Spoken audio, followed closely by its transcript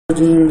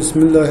بسم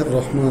الله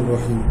الرحمن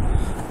الرحیم.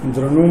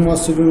 درنو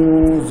محصلینو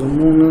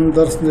زموږ نن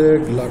درس دی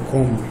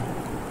ګلاکوما.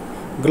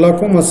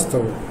 ګلاکوما څه ته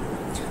وایي؟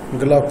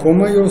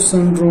 ګلاکوما یو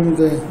سنډروم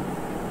دی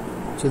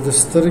چې د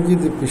سترګې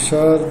د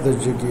فشار د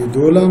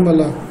جګېدو له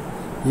امله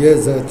یا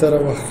زیاتره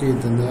وخت کې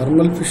د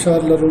نارمل فشار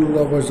لرلو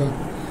له وجه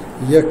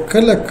یا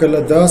کله کله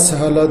داسې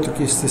حالاتو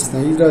کې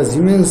استثنایي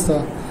راځي منځته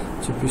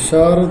چې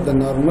فشار د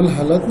نارمل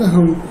حالت نه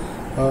هم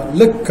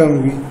لږ کم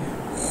وي،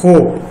 خو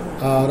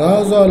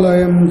اعراض او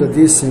علایم د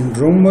دې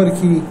سنډروم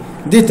ورکي،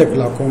 دې ته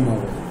ګلاکوما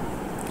وایي.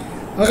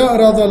 هغه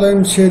اعراض او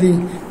علایم چې دي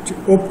چې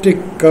اوپټیک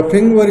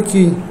کپینګ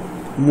ورکي،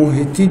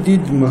 محیطي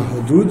دید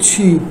محدود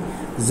شي،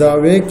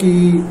 زاویه کې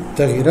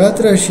تغییرات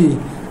راشي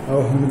او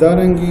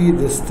همدارنګه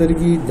د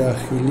سترګې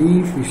داخلي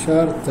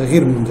فشار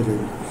تغییر موندلی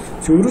وي،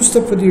 چې وروسته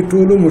په دې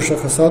ټولو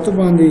مشخصاتو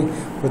باندې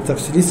په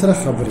تفصیلي سره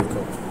خبرې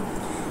کوو.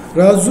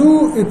 راځو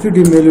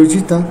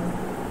اپیډیمیولوژي ته.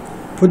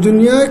 په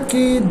دنیا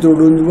کې د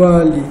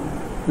ړوندوالي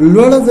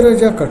لوړه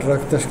درجه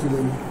کټراک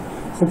تشکیلوي،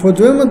 خو په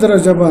دویمه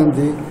درجه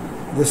باندې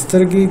د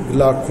سترګې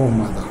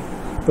ګلاکوما ده.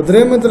 په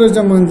دریمه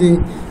درجه باندې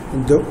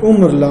د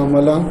عمر له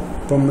امله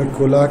په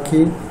میکولا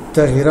کې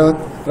تغییرات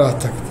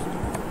راتګ دي.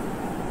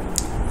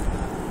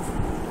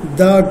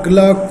 دا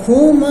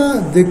ګلاکوما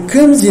د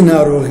کوم ځای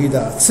ناروغي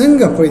ده؟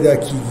 څنګه پیدا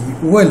کیږي؟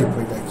 ولې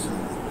پیدا کیږي؟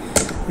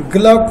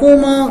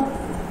 ګلاکوما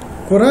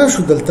قرآن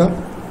شو دلته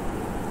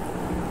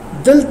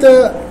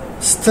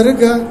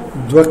سترګه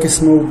دوه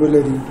قسمه اوبه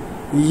لري.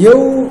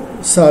 یو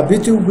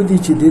ثابت اوبه دي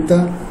چې دې ته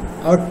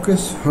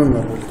عکس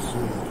همر ویل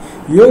کېږي،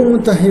 یو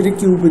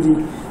متحرکې اوبه دي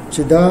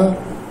چې دا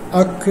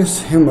عکس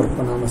همر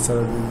په نامه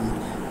سره دي.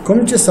 کوم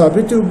چې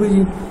ثابت اوبه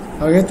دي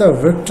هغې ته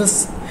ویکټس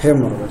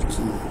همر ویل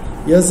کېږي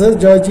یا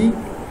زجاجي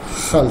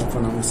خلط په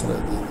نامه سره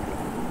دي.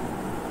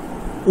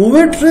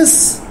 ویکټس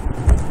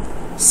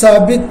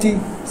ثابت دي،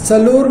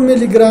 4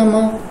 ملي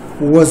ګرامه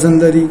وزن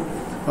لري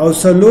او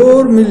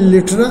 4 ملي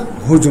لیټره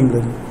حجم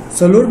لري.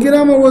 4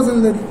 ګرامه وزن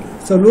لري،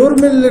 4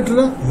 ملي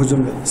لیټره حجم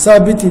لري،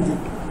 ثابت دي،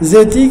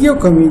 زیاتیږي او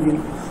کمیږي.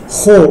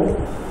 خو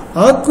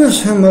عکس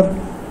همر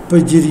په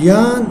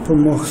جریان په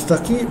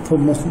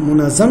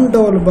منظم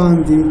ډول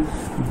باندې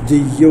د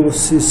یو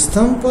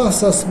سیستم په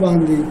اساس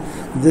باندې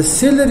د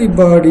سیلري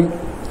باډي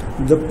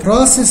د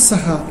پروسس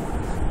څخه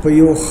په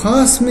یو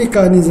خاص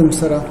میکانیزم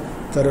سره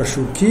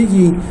ترشح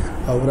کیږي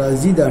او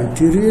راځي د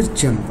انټیریور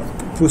چمبر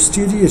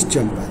پوسټیریور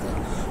چمبر.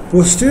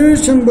 پوسټیریور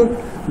چمبر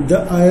د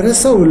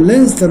آیرس او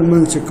لینز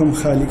ترمنځ چې کوم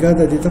خالیګاه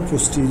ده دې ته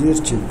پوسټیریور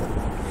چمبر.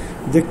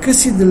 د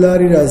کسي د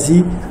لارې راځي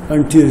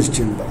انټیریور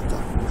چمبر ته.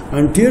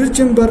 انټیریور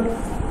چمبر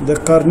د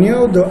کارنیا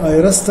او د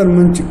آیرس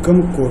ترمنځ چې کوم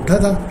کوټه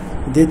ده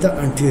دې ته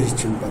انټیریور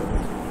چمبر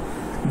وایي.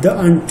 د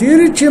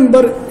انټیریور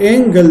چمبر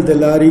انګل د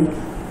لارې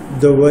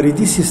د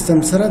وریدي سیستم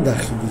سره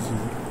داخليږي.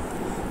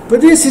 په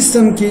دې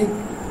سیستم کې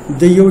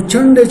د یو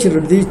چنډ چې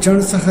د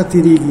چنډ څخه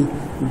تیریږي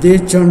دې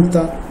چنډ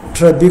ته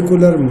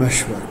ټرابیکولر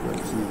مشور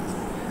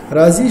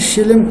راځي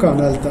شلم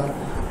کانال ته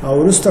او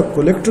وروسته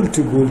کولکټر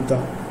ټیبول ته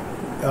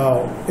او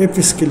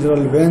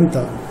اپسکلرل وین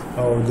ته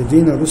او د دې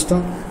نه وروسته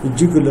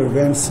جګولر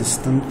وین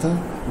سیستم ته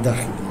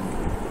داخلي.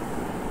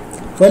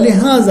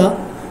 فلهذا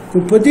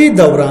په دې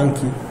دوران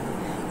کې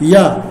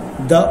یا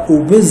دا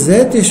اوبه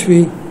زیاتې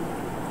شوې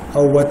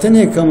او وطن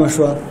یې کمه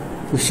شوه،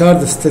 فشار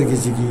د سترګې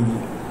زیږېږي،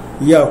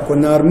 یا کو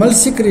نارمل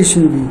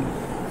سیکریشن وي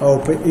او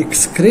په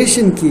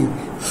ایکسکریشن کې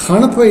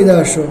خڼ پیدا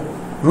شو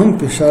هم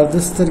فشار د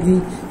سترګې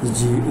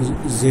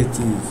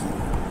زیاتېږي.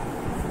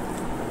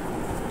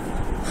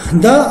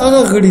 دا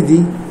هغه غړي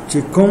دي چې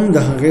کوم د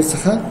هغې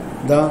څخه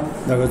دا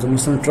دغه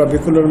مثلا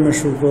ټرابیکولر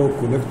مشو کو،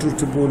 کولکټر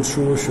ټیبول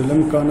شو،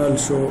 شلم کانال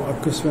شو،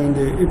 اکس وین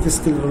دی،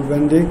 اپسکلرل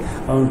وین دی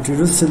او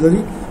انټیریور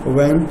سیلري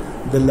وین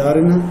د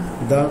لارې نه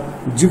دا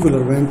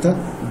جګولر وین ته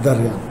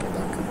دریان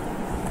پیدا کوي.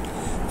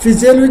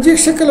 فزیولوژیک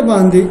شکل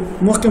باندې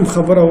مخکې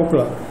خبره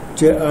وکړه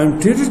چې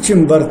انټیریور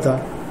چمبر ته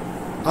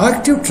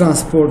اکټیو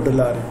ترانسپورټ د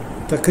لارې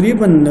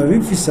تقریبا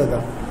 90%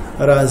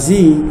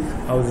 راځي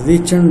او د دې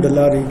چنډ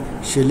لارې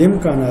شلم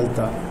کانال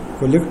ته،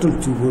 کولکټر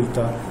ټیبول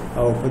ته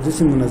او په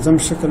داسې منظم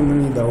شکل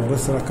باندې دا اوبه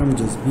سره کم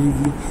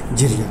جذبېږي،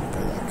 جریان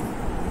پیدا کوي.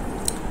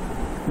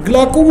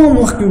 ګلاکوما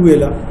مخکې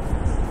ویله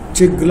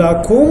چې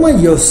ګلاکوما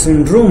یو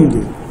سنډروم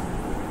دی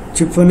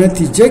چې په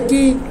نتیجه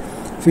کې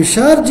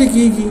فشار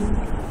جګېږي،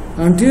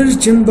 انټیریور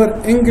چمبر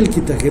انګل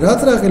کې تغییرات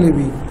راغلي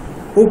وي،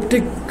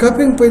 اوپټیک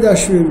کپینګ پیدا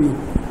شوی وي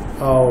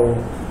او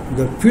د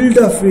فیلډ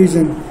اف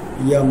ویژن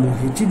یا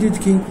محیطي دید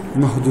کې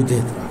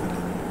محدودیت راغلی.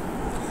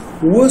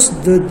 اوس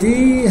د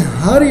دې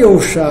هر یو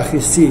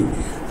شاخصي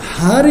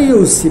هر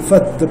یو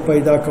صفت د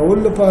پیدا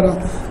کولو لپاره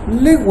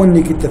لږ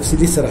غونډې کې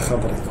تفصیلي سره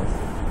خبرې کوو.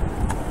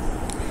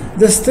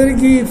 د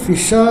سترګې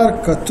فشار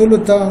کتلو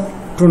ته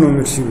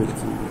ټونومټري ویل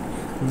کېږي.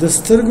 د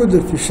سترګو د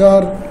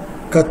فشار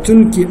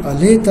کتونکي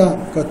آلې ته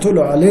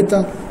کتلو آلې ته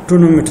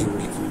ټونومټري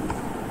ویل کېږي.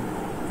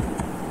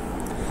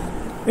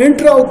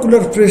 انټرا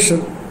اوکولر پریشر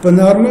په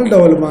نارمل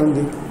ډول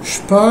باندې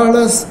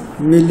 14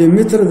 ملي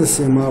متره د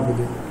سیماب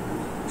دی.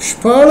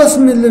 14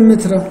 ملي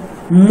متره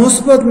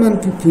مثبت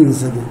منفي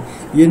 15 دی،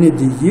 یعنی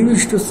د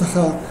 21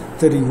 څخه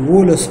تر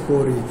 11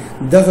 پورې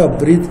دغه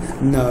برید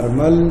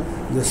نارمل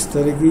د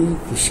سترګې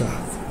فشار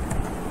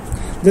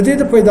د دې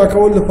د پیدا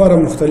کولو لپاره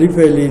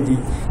مختلفې لارې دي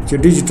چې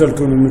ډیجیټل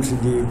ټونومیټر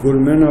دی،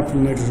 ګولمن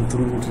اپلینیټر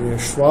ټونومیټر دی،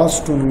 شواس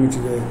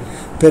ټونومیټر دی،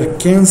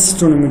 پرکینس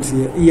ټونومیټر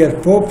دی، ایر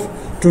پوپ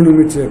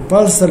ټونومیټر دی،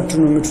 پلسر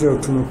ټونومیټر او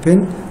ټونوپین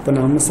په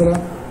نامه سره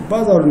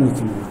بازارونو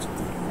کې موجود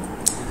دي.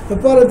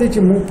 لپاره دی چې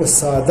موږ په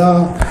ساده،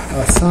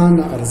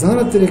 اسانه،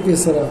 ارزانه طریقې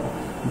سره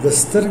د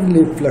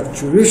سترګې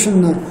فلکچویشن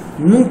نه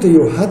موږ ته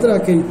یو حد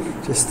راکوي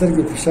چې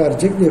سترګې فشار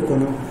جګ دی کو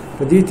نو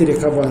په دې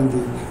طریقه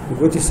باندې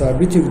ګوتې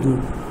ثابتې کړو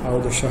او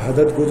د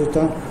شهادت ګوتو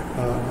ته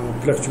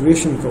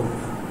فلکچویشن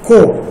کو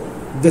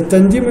د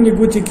تندي باندې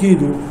ګوتې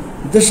کېدو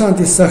د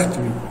شانتي سخت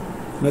وي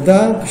نو دا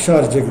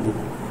فشار جګ دی.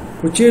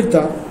 خو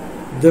چېرته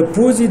د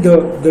پوزې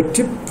د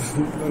ټپ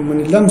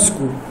باندې لمس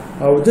کو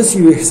او داسې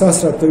یو احساس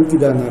راته وکړي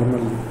دا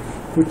نارمل دی.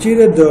 خو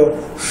چېرې د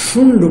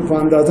شونډو په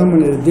اندازه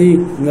باندې د دې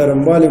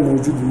نرموالی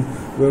موجود وي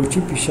وایو چې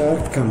فشار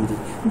کم دی.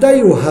 دا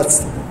یو حدس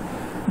دی.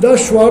 دا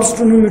شوارز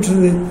ټونومیټر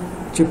دی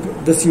چې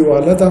داسې یو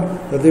آله ده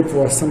د دې په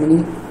واسطه باندې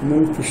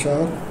موږ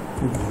فشار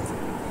ګورو.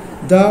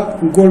 دا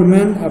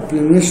ګولمن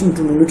اپلینیشن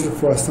ټونومیټر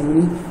په واسطه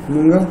باندې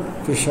موږ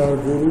فشار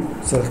ګورو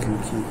سره کم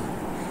کېږي.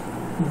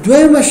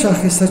 دویمه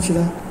شاخصه چې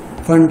ده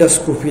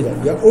فنډسکوپي ده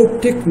یا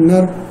اوپټیک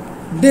نرو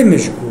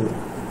ډیمیج ګورو.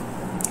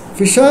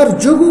 فشار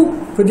جګو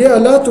په دې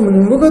آلاتو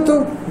باندې وګتو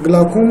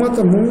ګلاکوما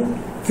ته مو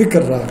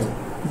فکر راغی.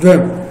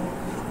 دویم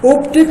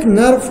اوپټیک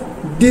نرو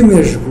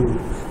ډیمیج ګورو.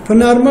 په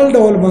نارمل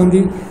ډول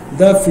باندې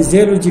دا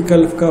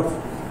فیزیولوژیکل کف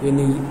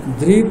یعنی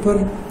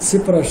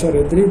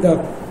 3/0.3 دا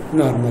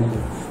نارمل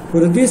دی.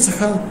 ور دې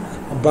څخه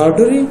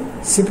بارډري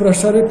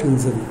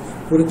 0.5 دی.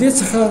 ور دې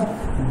څخه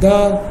دا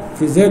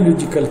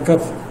فیزیولوژیکل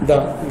کف دا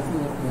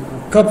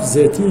کف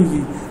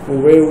زیاتیږي او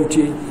وایو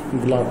چې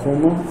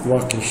ګلاکوما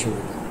واقع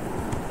شوی.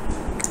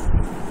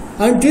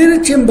 انټیریور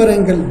چیمبر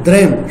انګل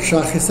دریم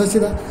شاخصه چې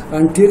دا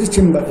انټیریور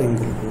چیمبر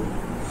انګل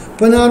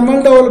په نارمل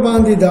ډول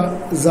باندې دا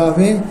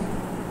زاویه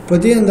په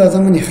دې اندازه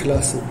باندې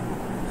خلاصي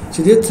چې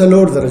د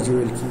 4 درجه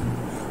ویل کیږي.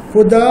 خو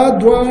دا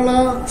دواړه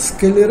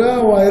سکلیرا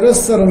وایرس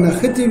سره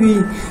نښتي وي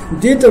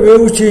دې ته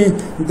وایو چې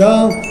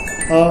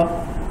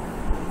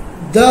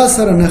دا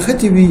سره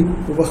نښتي وي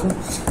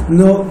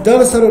نو دا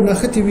سره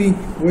نښتي وي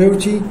وایو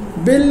چې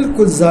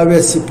بالکل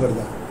زاویه 0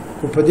 ده.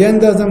 خو په دې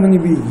اندازه باندې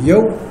وي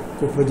 1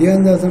 کو په دې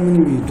اندازه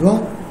باندې وي 2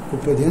 کو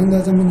په دې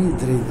اندازه باندې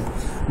 3 ده.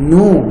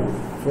 نو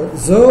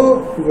زه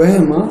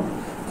وایم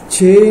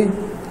چې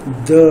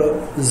د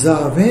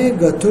زاویه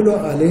غتلو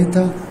آلې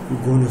ته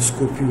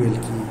ګونوسکوپي ویل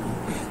کیږي.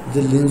 د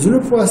لینزونو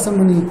په واسطه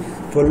باندې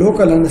په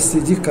لوکل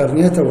انستیزي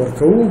کارنیا ته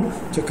ورکوو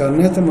چې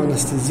کارنیا ته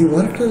انستیزي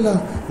ورکړله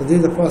د دې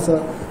د پاسه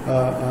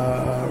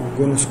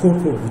ګونوسکوپ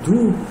وګدو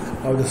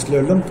او د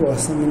سلیولم په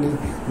واسطه باندې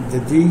د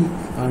دې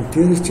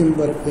انټیریور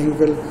چیمبر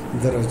انګل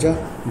درجه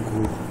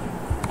ګورو.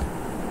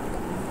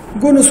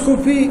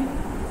 ګونوسکوپي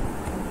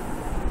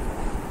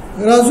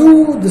راځو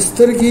د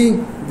سترګې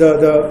د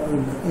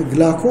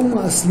ګلاکوما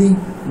اصلي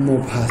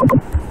مبحث.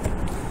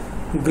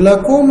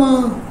 ګلاکوما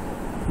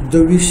د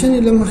ویشنې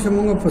له مخې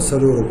موږ په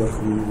 4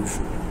 برخو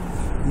ویشو.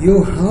 یو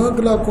هغه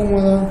ګلاکوما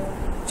ده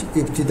چې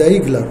ابتدایي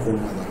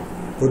ګلاکوما ده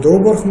په 2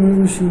 برخو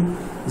ویشو.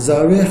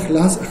 زاویه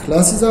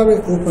خلاصي زاویه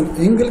اوپن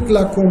انګل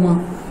ګلاکوما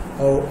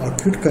او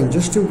اکیوټ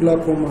کنجسټیو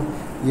ګلاکوما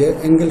یا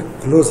انګل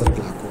کلوزر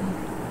ګلاکوما.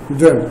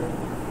 دویم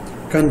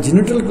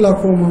congenital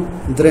glaucoma.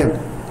 دریم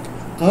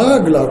هغه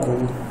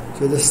ګلاکوما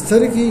چې د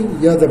سترګې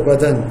یا د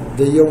بدن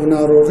د یو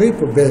ناروغۍ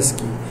په بیس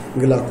کې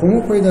ګلاکوما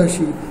پیدا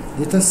شي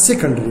دته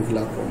سیکنډري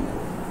ګلاکوما.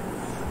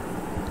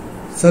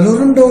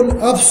 څلورم ډول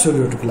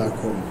ابسولوټ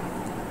ګلاکوما.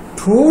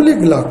 ټول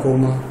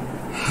ګلاکوما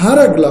هر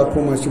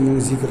ګلاکوما چې موږ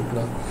ذکر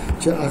کړه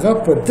چې هغه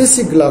په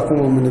داسې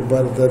ګلاکوما باندې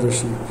بردار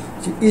شي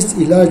چې هیڅ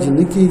علاج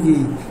نه کیږي.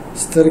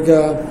 سترګه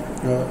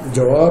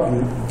جواب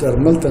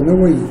درمل ته نه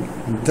وایي،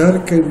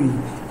 درد کوي،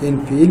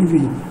 انفیل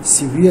وي،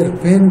 سیویر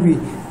پین وي،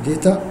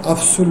 دیتا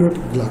ابسولوټ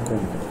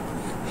ګلاکوما.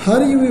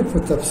 هر یو په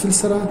تفصیل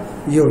سره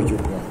یو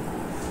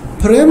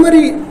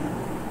پرایمری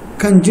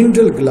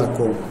کنجنټل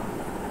ګلاکوما.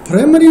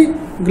 پرایمری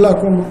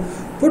ګلاکوما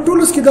په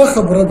ټولس کې دا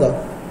خبره ده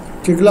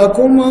چې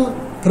ګلاکوما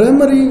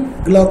پرایمری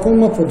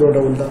ګلاکوما په 2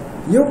 ډول ده.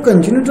 یو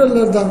کنجنټل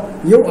ده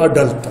یو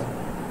اډلټ ده.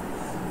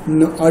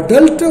 نو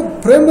اډلټ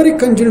پرایمری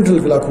کنجنټل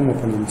ګلاکوما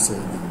په نوم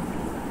سره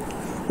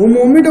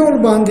عمومي ډول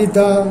باندې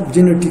دا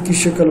جنټیکي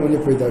شکل باندې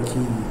پیدا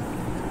کیږي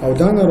او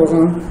دا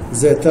ناروغان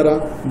زیاتره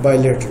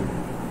بایلیټر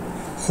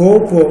خو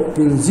په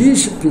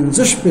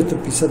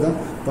 15%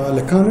 په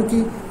الکانو کې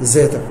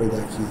زیاته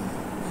پیدا کیږي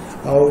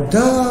او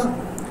دا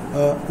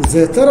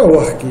زیاتره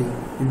وخت کې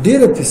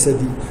ډیره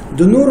فیصدي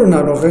د نورو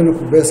ناروغانو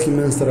په بیس کې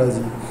منځته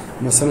راځي.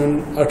 مثلا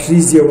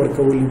اټریزیا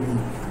ورکول وي،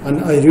 ان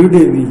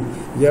ایروډي وي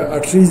یا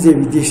اټریزیا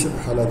وي. د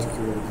حالاتو کې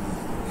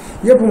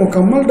یا په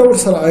مکمل ډول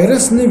سره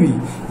آیرس نه وي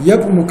یا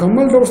په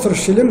مکمل ډول سره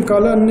شلم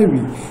کالا نه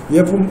وي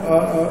یا په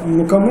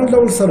مکمل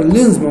ډول سره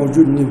لینز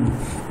موجود نه وي.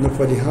 نو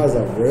په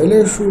لحاظه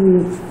ویلی شو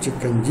چې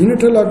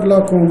کنجینټل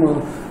ګلاکوما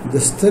د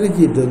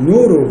سترګې د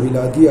نورو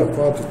ولادي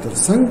افاتو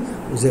ترڅنګ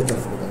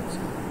زیاتره پیدا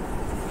کیږي.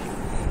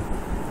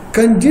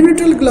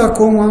 congenital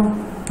glaucoma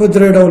په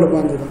درې ډول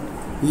باندې ده.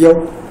 یو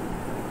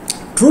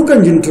true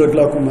congenital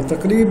glaucoma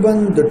تقریبا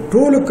د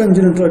ټولو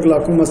congenital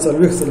glaucoma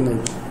 40 سلنه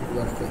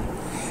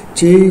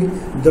چې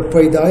د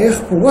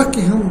پیدایښت په وخت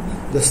کې هم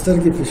د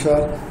سترګې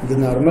فشار د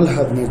نارمل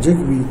حد نه جګ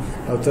وي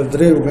او تر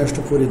 3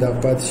 میاشتو پورې دا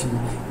پاتې شي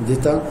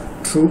دته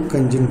true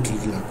congenital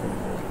glaucoma.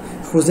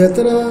 خو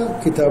زیاتره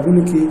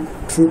کتابونو کې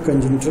true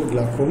congenital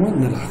glaucoma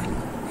نه راغلي.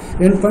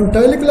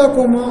 infantile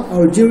glaucoma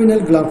او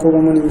juvenile glaucoma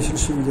باندې ویشل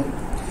شوي دي.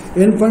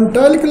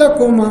 infantile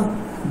glaucoma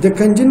د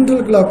congenital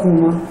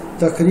glaucoma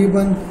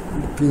تقریبا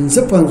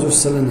 55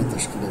 سلنه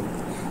تشکیلوي.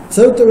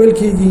 څه ته ویل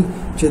کېږي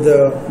چې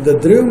د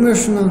 3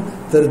 میاشتو نه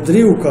تر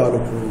 3 کالو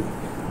پورې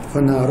په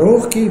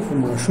ناروغ کې په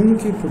ماشوم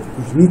کې په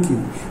کوچني کې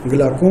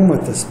ګلاکوما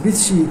تثبیت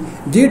شي.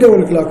 دې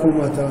ډول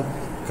ګلاکوما ته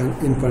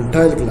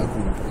infantile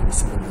glaucoma په نوم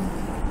سره دی.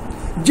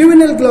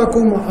 juvenile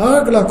glaucoma هغه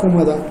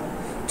ګلاکوما ده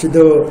چې د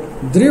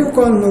 3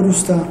 کالو نه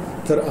وروسته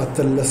تر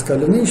 18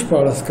 کلنۍ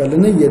 14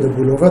 کلنۍ یا د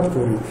بلوغت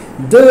پورې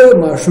د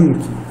ماشوم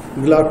کې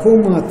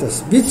ګلاکوما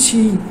تثبیت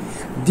شي.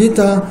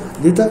 دیتا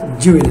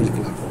juvenile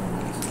glaucoma.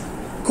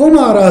 کوم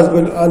اعراض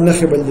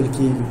نښې بلل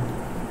کېږي؟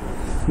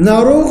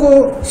 ناروغو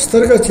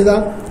سترګه چې ده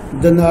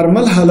د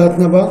نارمل حالت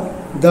نه به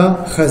دا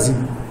خزي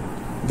وي،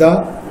 دا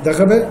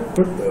دغه به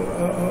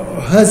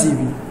هزي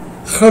وي،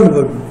 خړ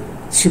به وي،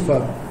 شفا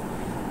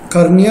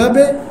قرنیا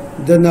به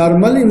د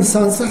نارمل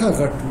انسان څخه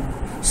غټ وي،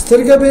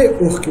 سترګه به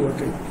اوښکې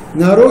وکړي.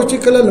 ناروغ چې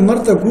کله لمر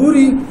ته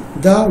ګوري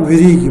دا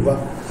ویریږي به،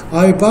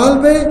 آیبال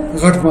به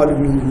غټ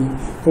معلومیږي.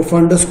 خو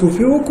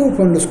فنډسکوپي وکړو،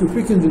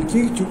 فنډسکوپي کې لیدل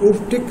کېږي چې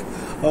اوپټیک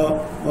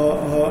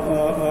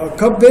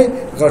کب به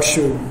غټ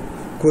شوی.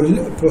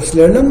 په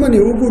سلیډم باندې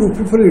وګورو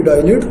پیپل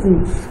ډایلیټ کو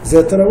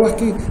زیاتره وخت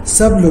کې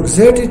سب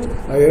لوکزیټډ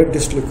یا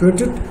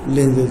ډیسلوکیټډ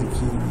لیدل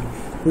کېږي.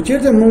 خو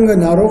چېرته مونږ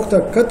ناروغ ته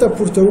کته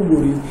پورته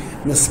وګوري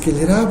نو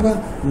سکلیرا به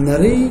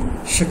نری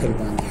شکل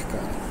باندې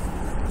ښکاري.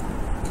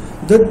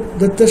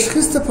 د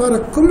تشخیص لپاره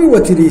کومې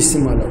وتیرې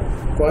استعمالوو؟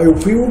 خو آی او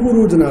پي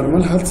وګورو د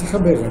نارمل حالت څخه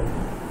به غټ.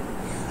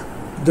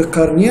 د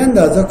قرنیه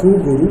اندازه کو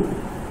وګورو.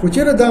 خو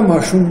چېرته دا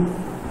ماشوم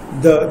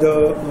د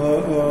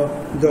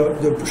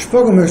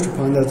شپږو میاشتو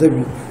په اندازه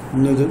وي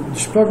نو د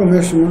شپږو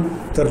میاشتو نه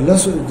تر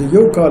د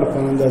 1 کال په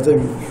اندازه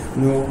وي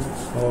نو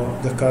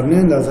د قرنیه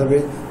اندازه به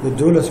د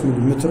 12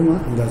 ملي متر نه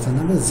اندازه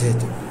نه به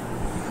زیاته وي.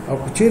 او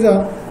که چېرته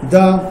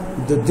دا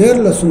د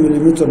 13 ملي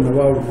متر نه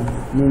واوړي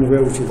موږ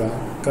وایو چې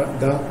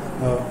دا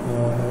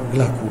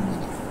ګلاکوما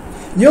ده.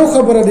 یو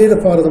خبره دې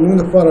لپاره زموږ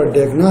لپاره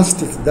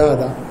ډایګناسټیک دا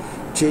ده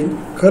چې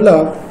کله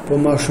په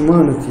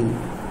ماشومانو کې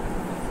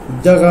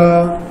دغه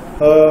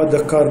د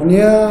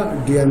قرنیه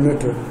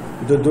ډیامیټر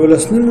د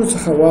 12 نیمو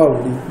څخه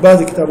واوړي،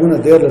 بعضې کتابونه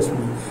 13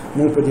 وي،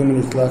 موږ په دې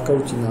باندې اطلاع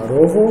کوو چې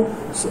ناروغو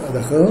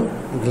دغه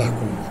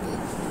ګلاکوما دی.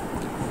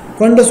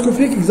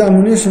 فنډسکوپیک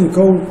ایگزامینیشن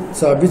کوو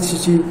ثابت شي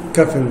چې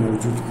کفن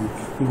موجود وي.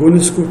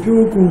 ګونسکوپي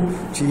وکړو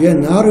چې یا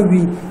نارو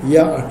وي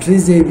یا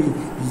اټریزې وي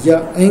یا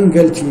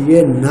انګل چې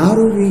یا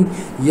نارو وي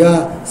یا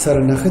سره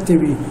نښتې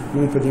وي،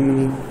 موږ په دې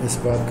باندې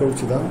اثبات کوو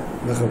چې دا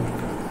دغه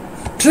ورکړه ده.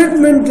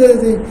 ټریټمنټ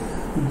دی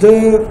د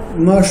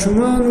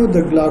ماشومانو د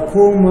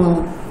ګلاکوما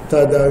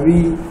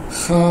تداوی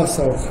خاص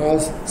او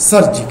خاص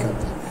سرجیکل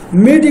ده.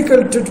 میډیکل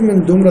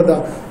ټریټمنټ دومره ده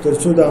تر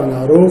څو دا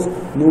ناروغ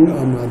مونږ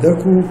آماده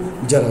کو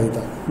جلای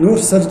ده. نور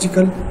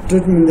سرجیکل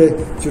ټریټمنټ دی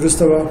چې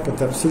وروسته به په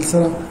تفصیل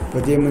سره په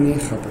دې باندې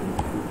خبرې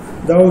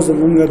وکړو. دا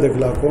زمونږ د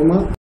ګلاکوما